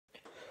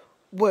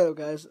What up,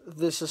 guys?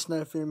 This is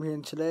Sniper Film here,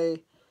 and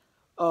today,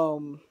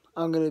 I'm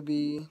gonna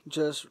be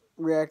just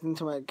reacting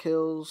to my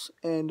kills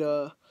and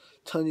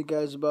telling you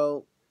guys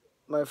about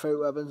my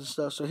favorite weapons and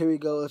stuff. So here we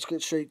go. Let's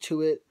get straight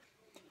to it.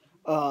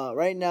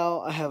 Right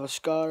now I have a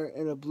scar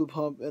and a blue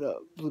pump and a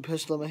blue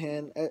pistol in my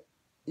hand.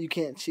 You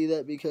can't see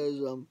that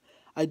because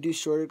I do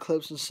shorter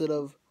clips instead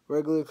of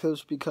regular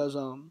clips because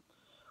when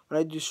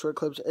I do short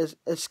clips,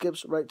 it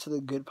skips right to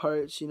the good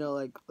parts. You know,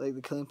 like the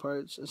killing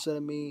parts instead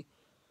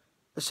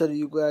of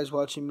you guys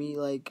watching me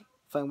like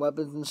find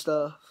weapons and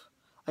stuff.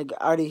 Like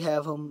I already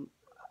have them.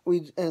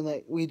 We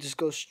just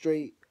go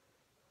straight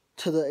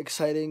to the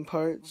exciting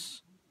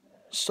parts.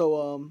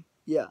 So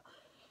yeah,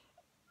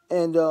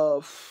 and I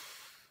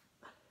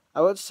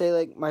would say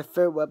like my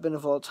favorite weapon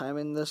of all time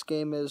in this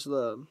game is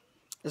the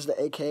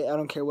AK. I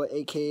don't care what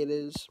AK it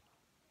is,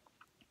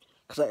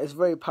 cause like, it's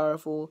very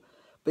powerful.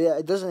 But yeah,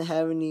 it doesn't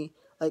have any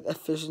like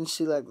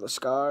efficiency like the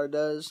Scar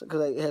does, cause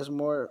like it has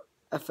more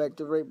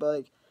effective rate. But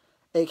like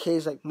AK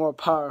is like more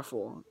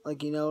powerful.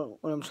 Like you know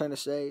what I'm trying to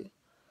say.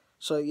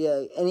 So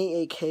yeah,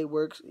 any AK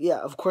works. Yeah,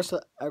 of course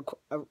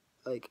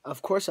like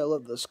of course I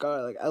love the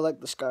Scar. Like I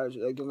like the Scars.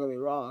 Like don't get me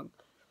wrong.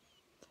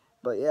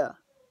 But yeah,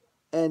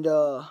 and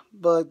but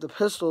like the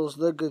pistols,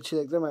 they're good too.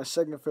 Like they're my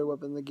second favorite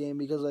weapon in the game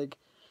because like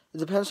it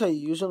depends how you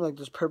use them. Like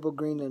there's purple,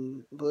 green,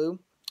 and blue.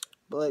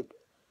 But like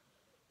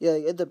yeah,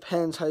 like, it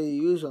depends how you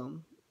use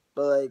them.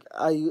 But like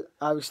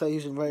obviously I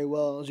use them very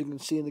well, as you can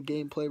see in the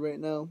gameplay right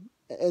now.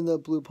 And the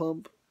blue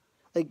pump,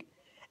 like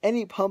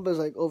any pump is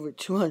like over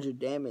 200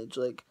 damage.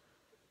 Like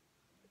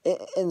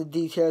and the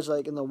details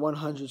like in the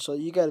 100, so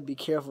you got to be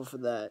careful for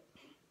that.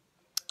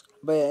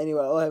 But yeah,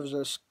 anyway, all I have is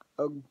a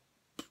I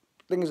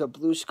think it's a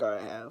blue Scar.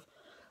 I have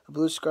a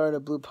blue Scar, and a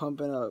blue pump,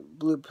 and a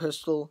blue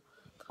pistol.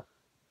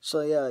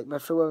 So yeah, like my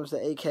favorite weapon is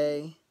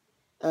the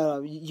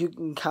AK. You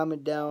can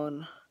comment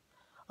down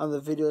on the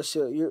video,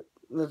 so you're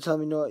tell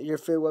me what your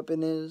favorite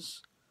weapon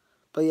is.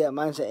 But yeah,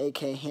 mine's the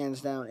AK,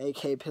 hands down.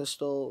 AK,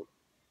 pistol,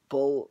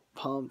 bolt,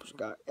 pump,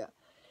 Scar. Yeah.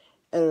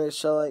 Anyway,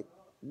 so like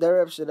that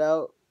wraps it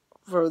out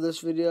for this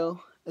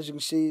video. As you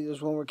can see,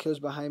 there's one more kills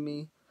behind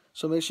me.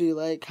 So make sure you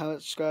like,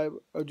 comment, subscribe,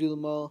 or do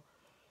them all.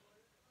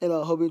 And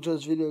I hope you enjoy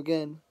this video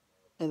again.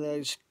 And I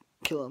just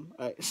kill him.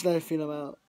 Alright, it's not a I'm out.